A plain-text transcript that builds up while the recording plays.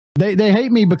They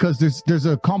hate me because there's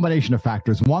a combination of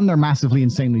factors. One, they're massively,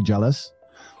 insanely jealous.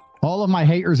 All of my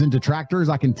haters and detractors,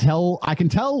 I can tell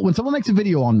when someone makes a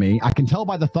video on me, I can tell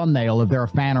by the thumbnail if they're a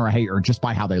fan or a hater just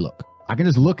by how they look. I can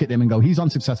just look at them and go, he's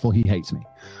unsuccessful, he hates me.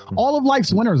 All of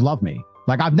life's winners love me.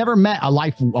 Like, I've never met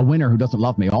a winner who doesn't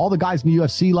love me. All the guys in the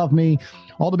UFC love me.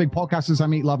 All the big podcasters I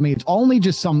meet love me. It's only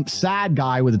just some sad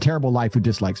guy with a terrible life who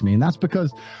dislikes me. And that's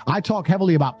because I talk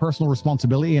heavily about personal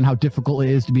responsibility and how difficult it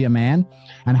is to be a man,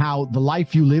 and how the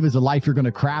life you live is a life you're going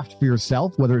to craft for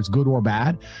yourself, whether it's good or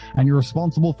bad. And you're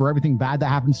responsible for everything bad that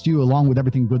happens to you, along with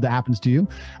everything good that happens to you.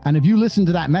 And if you listen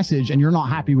to that message and you're not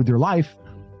happy with your life,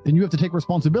 then you have to take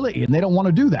responsibility. And they don't want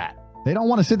to do that. They don't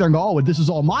want to sit there and go, oh, this is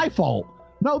all my fault.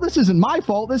 No, this isn't my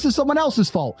fault. This is someone else's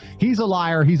fault. He's a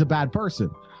liar. He's a bad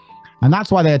person. And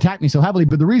that's why they attack me so heavily.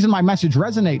 But the reason my message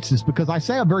resonates is because I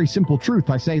say a very simple truth.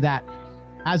 I say that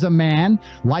as a man,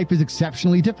 life is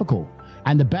exceptionally difficult.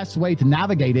 And the best way to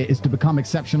navigate it is to become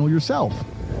exceptional yourself.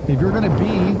 If you're going to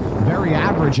be very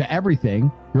average at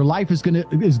everything, your life is going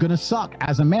to suck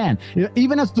as a man.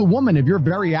 Even as the woman, if you're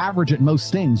very average at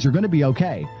most things, you're going to be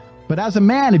okay. But as a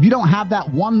man, if you don't have that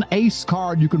one ace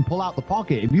card you can pull out the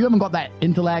pocket, if you haven't got that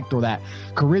intellect or that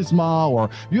charisma, or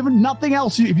you have nothing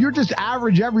else, if you're just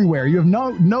average everywhere, you have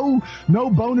no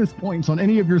bonus points on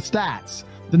any of your stats,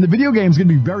 then the video game is going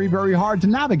to be very, very hard to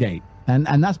navigate.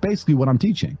 And that's basically what I'm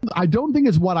teaching. I don't think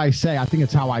it's what I say. I think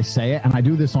it's how I say it. And I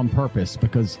do this on purpose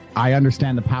because I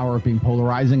understand the power of being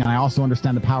polarizing. And I also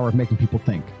understand the power of making people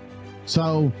think.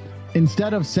 So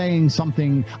instead of saying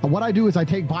something, what I do is I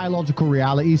take biological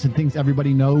realities and things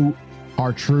everybody know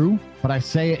are true, but I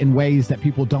say it in ways that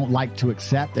people don't like to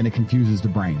accept, and it confuses the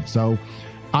brain. So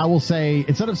I will say,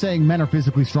 instead of saying men are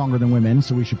physically stronger than women,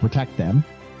 so we should protect them,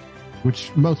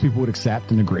 which most people would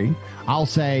accept and agree, I'll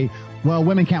say, well,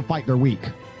 women can't fight, they're weak.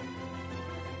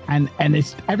 And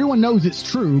it's, everyone knows it's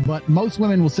true, but most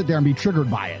women will sit there and be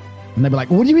triggered by it. And they'll be like,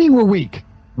 what do you mean we're weak?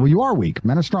 Well, you are weak.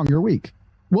 Men are strong, you're weak.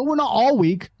 Well, we're not all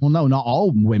weak. Well, no, not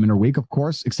all women are weak. Of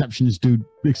course, exceptions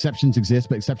exist,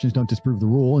 but exceptions don't disprove the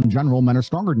rule. In general, men are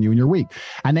stronger than you and you're weak.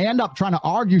 And they end up trying to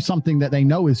argue something that they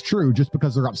know is true just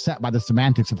because they're upset by the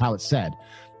semantics of how it's said.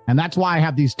 And that's why I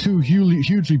have these two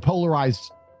hugely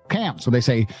polarized camps where they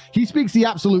say, he speaks the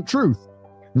absolute truth.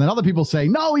 And then other people say,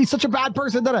 no, he's such a bad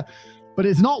person. But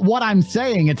it's not what I'm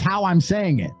saying, it's how I'm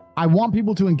saying it. I want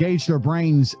people to engage their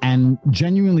brains and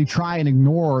genuinely try and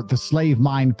ignore the slave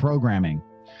mind programming.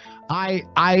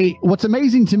 What's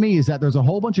amazing to me is that there's a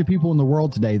whole bunch of people in the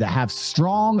world today that have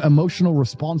strong emotional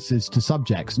responses to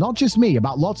subjects, not just me,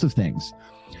 about lots of things,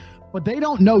 but they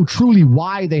don't know truly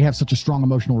why they have such a strong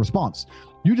emotional response.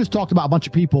 You just talked about a bunch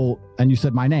of people and you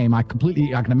said my name. I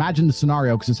can imagine the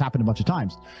scenario because it's happened a bunch of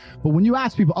times. But when you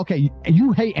ask people, okay,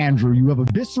 you hate Andrew, you have a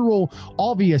visceral,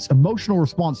 obvious emotional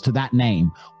response to that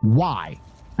name. Why?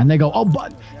 And they go, oh,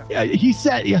 but he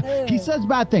says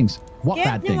bad things. What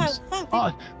bad things?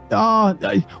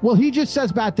 Well, he just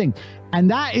says bad things. And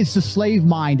that is the slave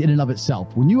mind in and of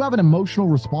itself. When you have an emotional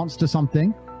response to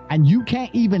something and you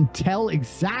can't even tell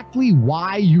exactly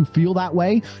why you feel that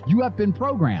way, you have been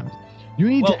programmed. You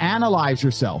need to analyze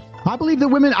yourself. I believe that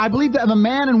if a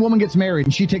man and woman gets married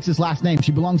and she takes his last name,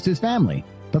 she belongs to his family.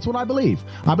 That's what I believe.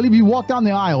 I believe you walk down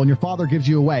the aisle and your father gives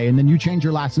you away and then you change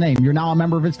your last name. You're now a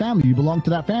member of his family. You belong to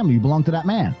that family. You belong to that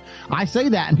man. I say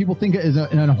that and people think it is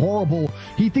a horrible,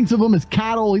 he thinks of them as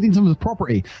cattle. He thinks of them as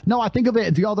property. No, I think of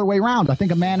it the other way around. I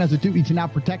think a man has a duty to now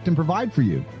protect and provide for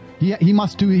you. He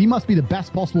must be the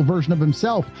best possible version of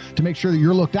himself to make sure that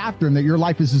you're looked after and that your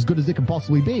life is as good as it can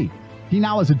possibly be. He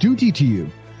now has a duty to you.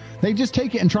 They just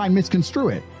take it and try and misconstrue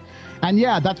it. And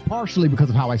yeah, that's partially because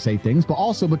of how I say things, but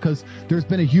also because there's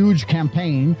been a huge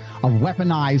campaign of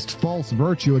weaponized false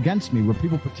virtue against me where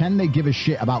people pretend they give a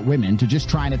shit about women to just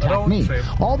try and attack me.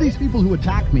 All these people who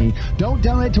attack me don't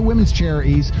donate to women's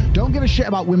charities, don't give a shit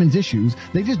about women's issues.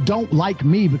 They just don't like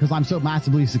me because I'm so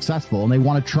massively successful and they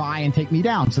want to try and take me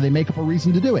down. So they make up a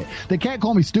reason to do it. They can't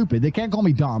call me stupid. They can't call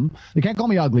me dumb. They can't call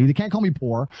me ugly. They can't call me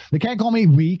poor. They can't call me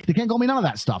weak. They can't call me none of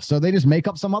that stuff. So they just make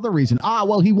up some other reason.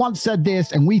 Well, he once said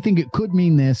this and we think it could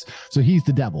mean this, so he's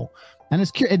the devil. And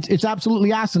it's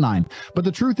absolutely asinine. But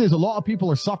the truth is, a lot of people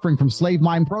are suffering from slave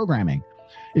mind programming.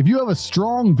 If you have a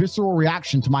strong visceral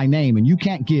reaction to my name and you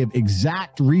can't give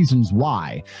exact reasons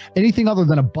why, anything other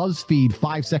than a BuzzFeed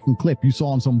 5-second clip you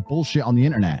saw on some bullshit on the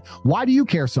internet, why do you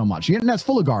care so much? The internet's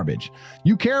full of garbage.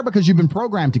 You care because you've been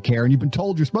programmed to care and you've been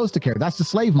told you're supposed to care. That's the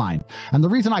slave mind. And the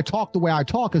reason I talk the way I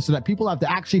talk is so that people have to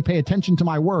actually pay attention to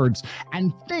my words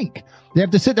and think. They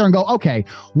have to sit there and go, okay,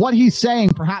 what he's saying,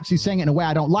 perhaps he's saying it in a way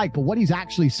I don't like, but what he's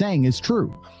actually saying is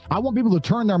true. I want people to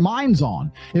turn their minds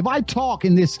on. If I talk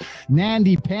in this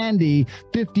handy-pandy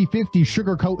 50-50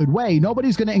 sugar-coated way,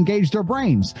 nobody's going to engage their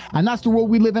brains. And that's the world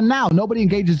we live in now. Nobody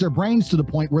engages their brains to the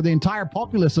point where the entire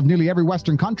populace of nearly every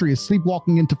Western country is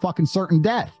sleepwalking into fucking certain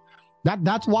death.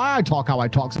 That's why I talk how I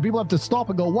talk. So people have to stop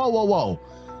and go, whoa, whoa, whoa.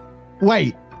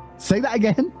 Wait, say that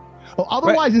again? Well,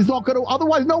 otherwise, It's not gonna.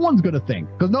 Otherwise, no one's gonna think,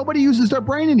 because nobody uses their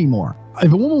brain anymore.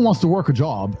 If a woman wants to work a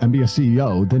job and be a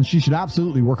CEO, then she should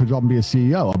absolutely work a job and be a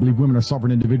CEO. I believe women are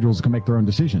sovereign individuals who can make their own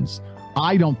decisions.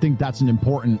 I don't think that's an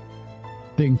important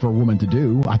thing for a woman to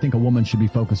do. I think a woman should be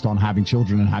focused on having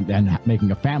children and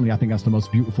making a family. I think that's the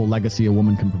most beautiful legacy a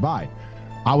woman can provide.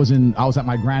 I was at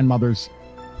my grandmother's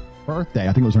birthday.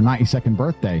 I think it was her 92nd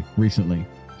birthday recently.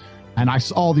 And I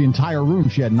saw the entire room.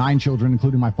 She had 9 children,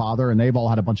 including my father, and they've all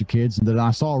had a bunch of kids. And then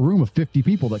I saw a room of 50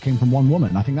 people that came from one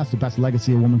woman. I think that's the best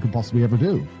legacy a woman could possibly ever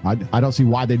do. I don't see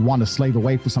why they'd want to slave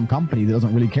away for some company that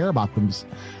doesn't really care about them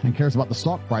and cares about the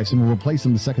stock price and will replace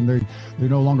them the second they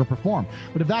no longer perform.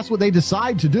 But if that's what they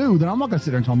decide to do, then I'm not going to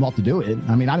sit there and tell them not to do it.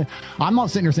 I mean, I'm not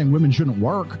sitting here saying women shouldn't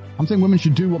work. I'm saying women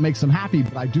should do what makes them happy.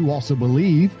 But I do also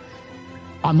believe,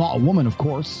 I'm not a woman, of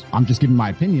course. I'm just giving my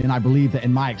opinion. I believe that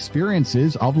in my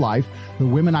experiences of life, the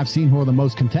women I've seen who are the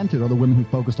most contented are the women who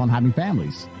focused on having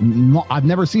families. I've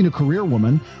never seen a career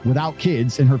woman without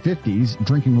kids in her 50s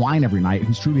drinking wine every night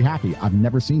who's truly happy. I've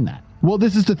never seen that. Well,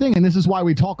 this is the thing, and this is why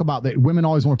we talk about that. Women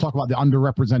always want to talk about the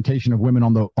underrepresentation of women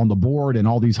on the board and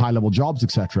all these high-level jobs,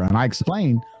 etc. And I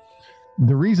explain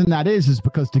the reason that is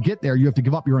because to get there, you have to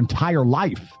give up your entire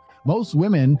life. Most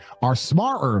women are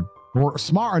smarter or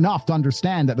smart enough to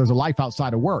understand that there's a life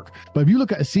outside of work. But if you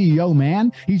look at a CEO,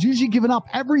 man, he's usually given up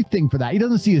everything for that. He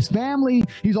doesn't see his family.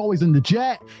 He's always in the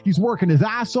jet. He's working his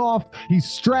ass off. He's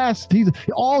stressed.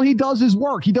 All he does is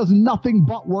work. He does nothing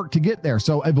but work to get there.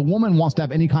 So if a woman wants to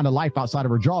have any kind of life outside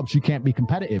of her job, she can't be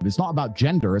competitive. It's not about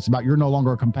gender. It's about you're no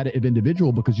longer a competitive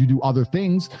individual because you do other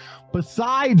things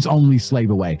besides only slave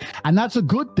away. And that's a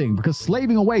good thing, because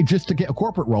slaving away just to get a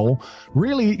corporate role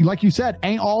really, like you said,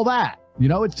 ain't all that. You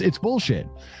know, it's bullshit.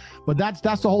 But that's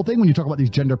the whole thing when you talk about these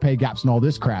gender pay gaps and all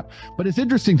this crap. But it's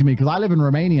interesting to me because I live in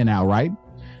Romania now, right?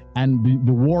 And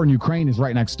the war in Ukraine is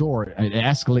right next door. It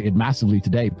escalated massively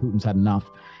today. Putin's had enough.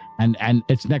 And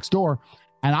it's next door.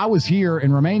 And I was here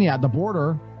in Romania at the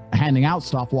border handing out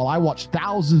stuff while I watched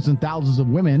thousands and thousands of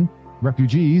women,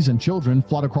 refugees and children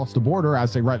flood across the border,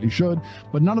 as they rightly should,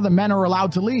 but none of the men are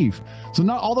allowed to leave. So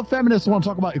not all the feminists want to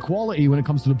talk about equality when it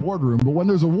comes to the boardroom, but when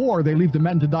there's a war, they leave the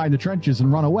men to die in the trenches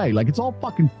and run away. Like, it's all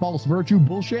fucking false virtue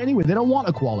bullshit anyway. They don't want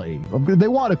equality. If they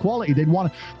want equality,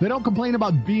 they don't complain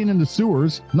about being in the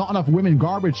sewers, not enough women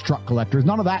garbage truck collectors,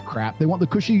 none of that crap. They want the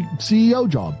cushy CEO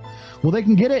job. Well, they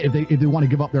can get it if they want to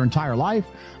give up their entire life.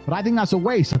 But I think that's a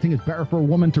waste. I think it's better for a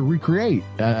woman to recreate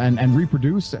and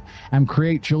reproduce and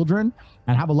create children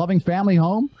and have a loving family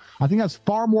home. I think that's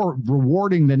far more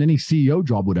rewarding than any CEO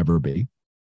job would ever be.